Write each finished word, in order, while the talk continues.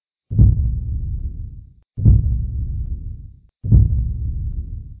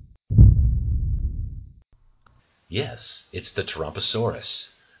Yes, it's the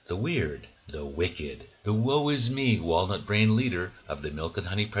Tarumposaurus, the weird, the wicked, the woe-is-me walnut-brain leader of the Milk and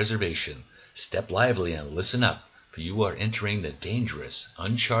Honey Preservation. Step lively and listen up, for you are entering the dangerous,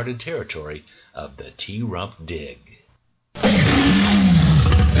 uncharted territory of the T-Rump Dig.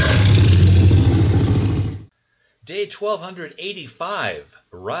 Day 1285,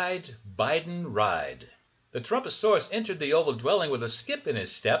 Ride, Biden, Ride. The Tarumposaurus entered the oval dwelling with a skip in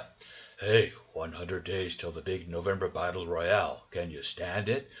his step. Hey, 100 days till the big November Battle Royale. Can you stand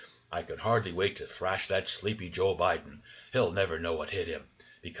it? I can hardly wait to thrash that sleepy Joe Biden. He'll never know what hit him,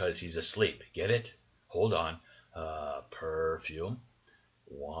 because he's asleep. Get it? Hold on. Perfume.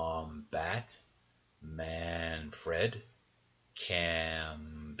 Wombat. Manfred.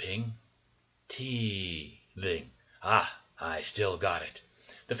 Camping. Teething. Ah, I still got it.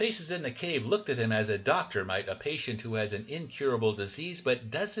 The faces in the cave looked at him as a doctor might a patient who has an incurable disease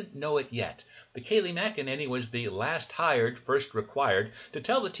but doesn't know it yet. The Kaylee McEnany was the last hired, first required, to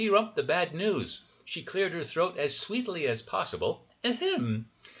tell the T-Rump the bad news. She cleared her throat as sweetly as possible. Ahem.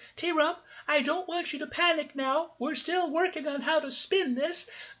 T-Rump, I don't want you to panic now. We're still working on how to spin this,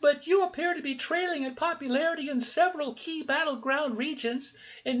 but you appear to be trailing in popularity in several key battleground regions.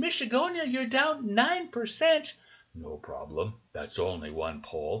 In Michigonia, you're down 9%. No problem. That's only one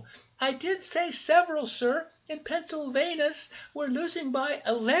poll. I did say several, sir. In Pennsylvania, we're losing by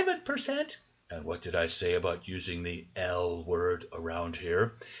 11%. And what did I say about using the L word around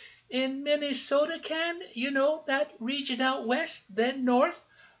here? In Minnesota, you know, that region out west, then north.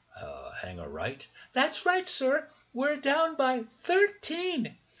 Hang a right? That's right, sir. We're down by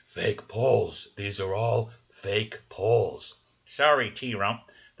 13. Fake polls. These are all fake polls. Sorry, T-Rump.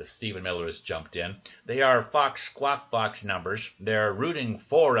 The Stephen Miller has jumped in. They are Fox Squawk Box numbers. They're rooting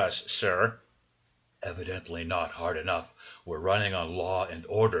for us, sir. Evidently not hard enough. We're running on law and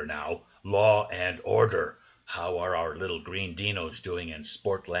order now. Law and order. How are our little green dinos doing in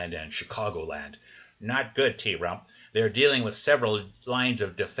Sportland and Chicagoland? Not good, T-Rump. They're dealing with several lines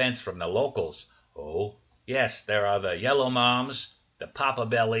of defense from the locals. Oh? Yes, there are the Yellow Moms, the Papa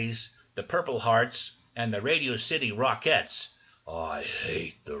Bellies, the Purple Hearts, and the Radio City Rockettes. I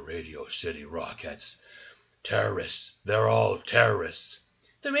hate the Radio City Rockettes. Terrorists. They're all terrorists.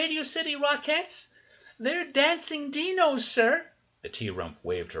 The Radio City Rockettes? They're dancing dinos, sir. The T-Rump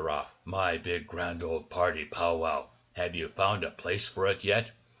waved her off. My big grand old party powwow. Have you found a place for it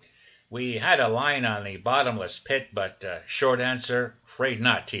yet? We had a line on the bottomless pit, but short answer, afraid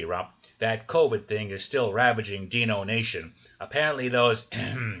not, T-Rump. That COVID thing is still ravaging Dino Nation. Apparently those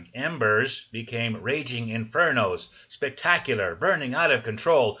embers became raging infernos, spectacular, burning out of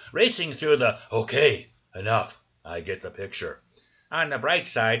control, racing through the... Okay, enough. I get the picture. On the bright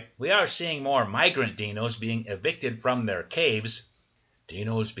side, we are seeing more migrant dinos being evicted from their caves.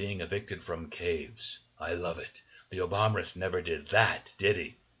 Dinos being evicted from caves. I love it. The Obamas never did that, did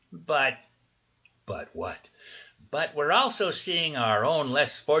he? But what? But we're also seeing our own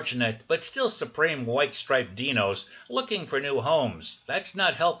less fortunate but still supreme white-striped dinos looking for new homes. That's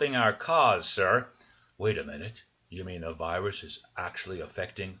not helping our cause, sir. Wait a minute. You mean the virus is actually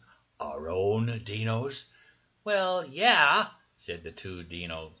affecting our own dinos? Well, yeah, said the two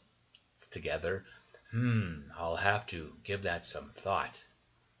dinos together. I'll have to give that some thought.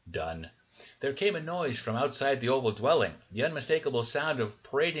 Done. There came a noise from outside the oval dwelling, the unmistakable sound of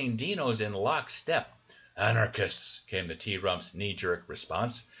parading dinos in lockstep. Anarchists, came the T-Rump's knee-jerk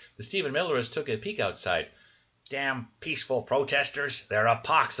response. The Stephen Millerist took a peek outside. Damn peaceful protesters. They're a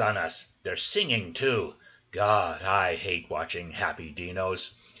pox on us. They're singing, too. God, I hate watching happy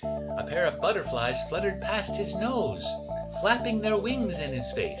dinos. A pair of butterflies fluttered past his nose, flapping their wings in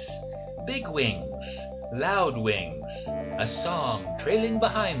his face. Big wings, loud wings, a song trailing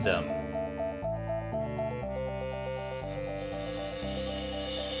behind them.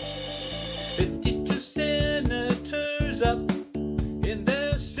 52 senators up in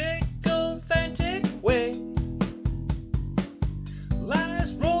their sycophantic way.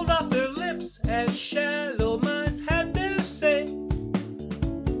 Lies rolled off their lips as shallow minds had their say.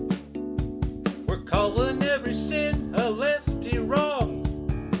 We're calling every sin a lefty wrong.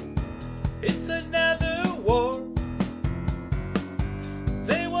 It's another war.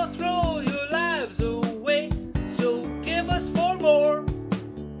 They will throw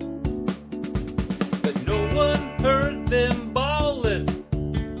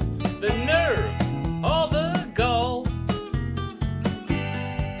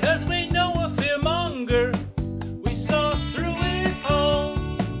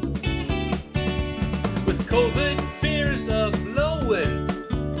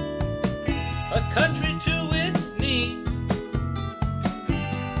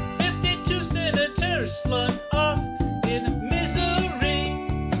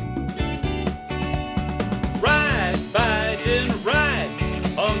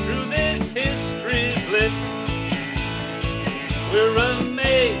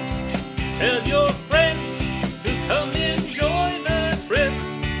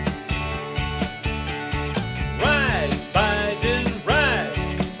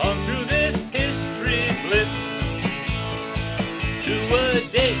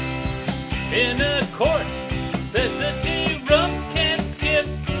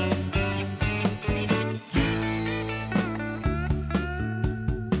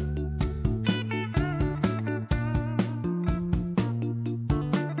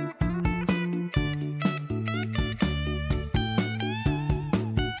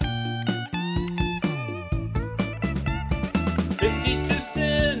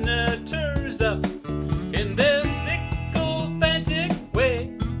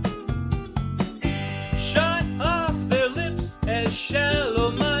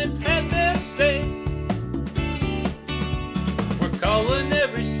calling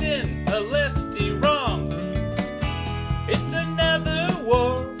every sin a lefty wrong. It's another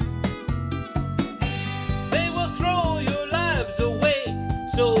war. They will throw your lives away,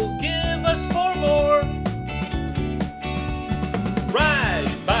 so give us 4 more.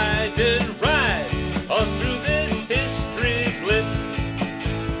 Ride, Biden, ride on through this history blip.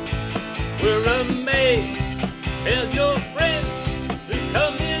 We're amazed. Tell your friends to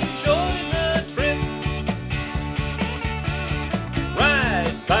come enjoy the trip.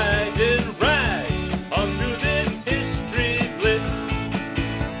 Ride, Biden, ride on through this history blip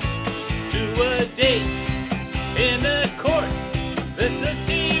to a date in a court that the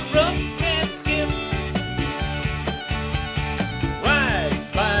T-Rump can't skip.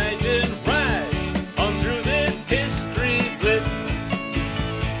 Ride, Biden, ride on through this history blip.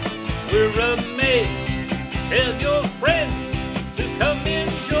 We're amazed. Tell your friends to come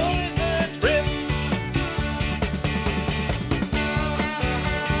enjoy the trip.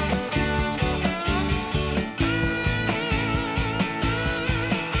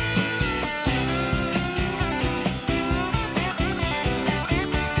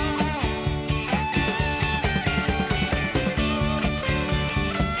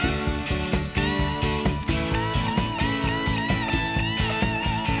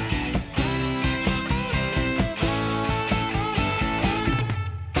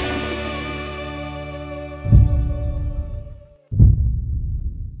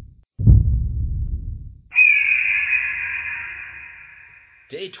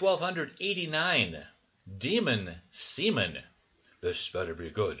 Day 1289. Demon Seaman. "This better be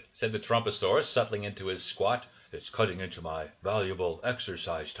good," said the Trumposaurus, settling into his squat. "It's cutting into my valuable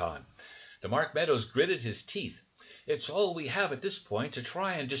exercise time." The Mark Meadows gritted his teeth. "It's all we have at this point to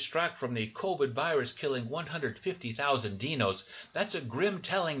try and distract from the COVID virus killing 150,000 dinos. That's a grim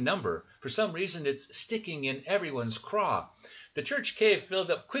telling number. For some reason, it's sticking in everyone's craw." The church cave filled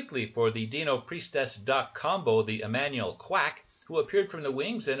up quickly for the Dino Priestess Doc Combo, the Emmanuel Quack, who appeared from the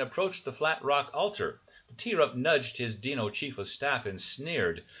wings and approached the flat rock altar. The T-Rump nudged his Dino chief of staff and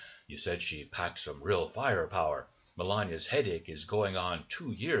sneered. "You said she packed some real firepower. Melania's headache is going on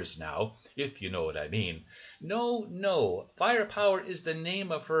 2 years now, if you know what I mean." No. Firepower is the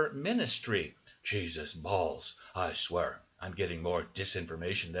name of her ministry." "Jesus balls. I swear, I'm getting more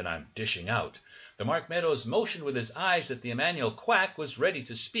disinformation than I'm dishing out." The Mark Meadows motioned with his eyes that the Emmanuel Quack was ready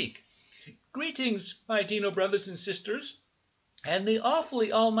to speak. "Greetings, my Dino brothers and sisters, and the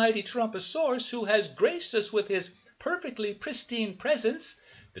awfully almighty Trumposaurus, who has graced us with his perfectly pristine presence."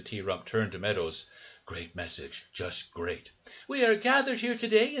 The T-Rump turned to Meadows. "Great message, just great." "We are gathered here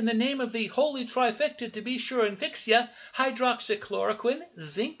today in the name of the holy trifecta to be sure and fix ya, hydroxychloroquine,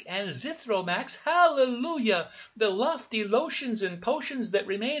 zinc, and zithromax. Hallelujah! The lofty lotions and potions that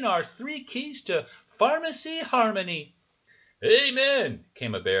remain are 3 keys to pharmacy harmony." "Amen,"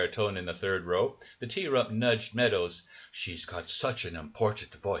 came a baritone in the third row. The T-Rump nudged Meadows. "She's got such an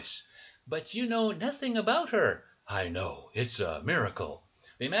important voice." "But you know nothing about her." "I know. It's a miracle."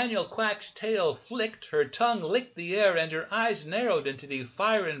 The Emmanuel Quack's tail flicked, her tongue licked the air, and her eyes narrowed into the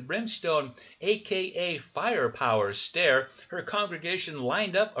fire and brimstone, a.k.a. firepower, stare her congregation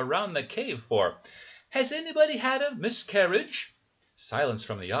lined up around the cave for. "Has anybody had a miscarriage?" Silence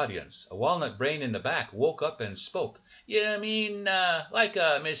from the audience. A walnut brain in the back woke up and spoke. "You mean like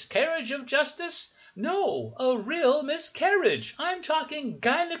a miscarriage of justice?" "No, a real miscarriage. I'm talking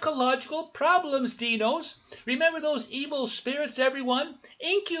gynecological problems, Dinos. Remember those evil spirits, everyone?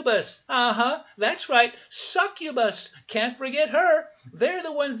 Incubus. That's right. Succubus. Can't forget her. They're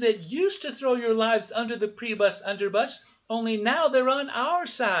the ones that used to throw your lives under the prebus underbus, only now they're on our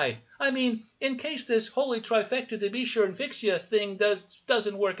side. I mean, in case this holy trifecta to be sure and fix ya thing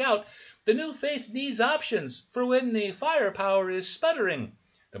doesn't work out, the new faith needs options for when the firepower is sputtering."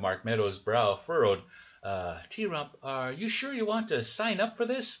 The Mark Meadows' brow furrowed. T-Rump, are you sure you want to sign up for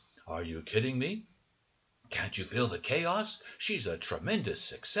this?" "Are you kidding me? Can't you feel the chaos? She's a tremendous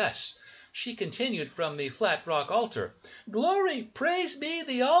success." She continued from the flat rock altar. "Glory, praise be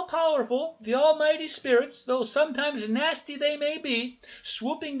the all-powerful, the almighty spirits, though sometimes nasty they may be,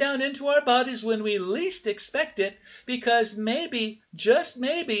 swooping down into our bodies when we least expect it, because maybe, just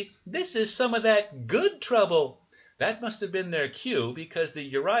maybe, this is some of that good trouble." That must have been their cue, because the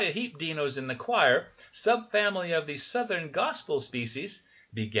Uriah Heep dinos in the choir, subfamily of the southern gospel species,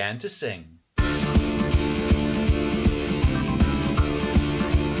 began to sing.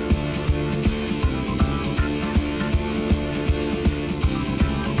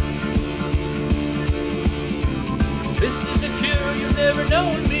 This is a cure you've never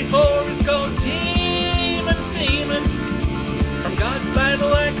known before. It's called Demon Seaman. From God's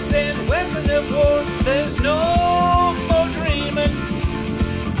battle axe and weapon of war, there's no more dreaming.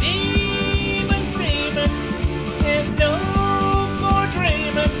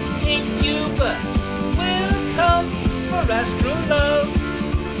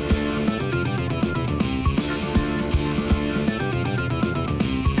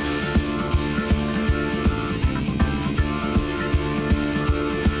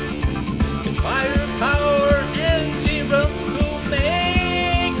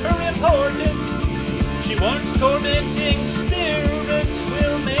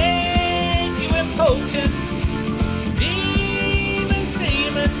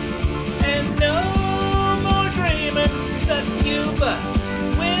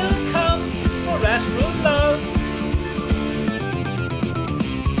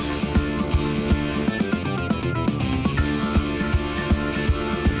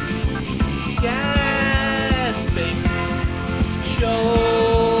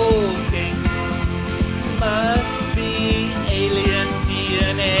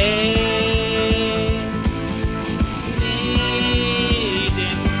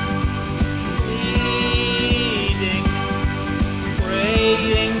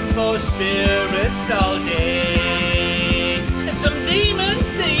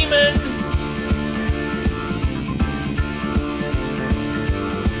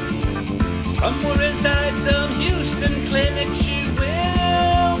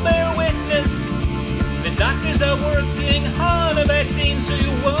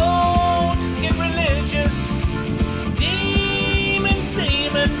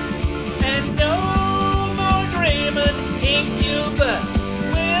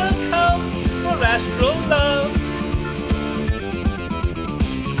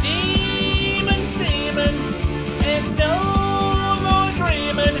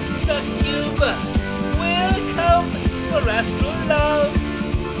 Hasta love.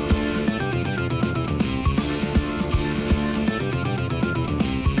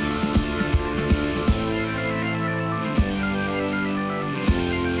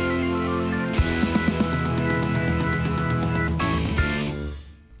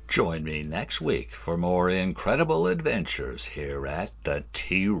 Join me next week for more incredible adventures here at the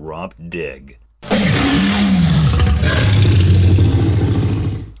T-Rump Dig.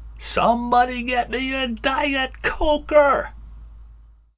 Somebody get me a Diet Coker!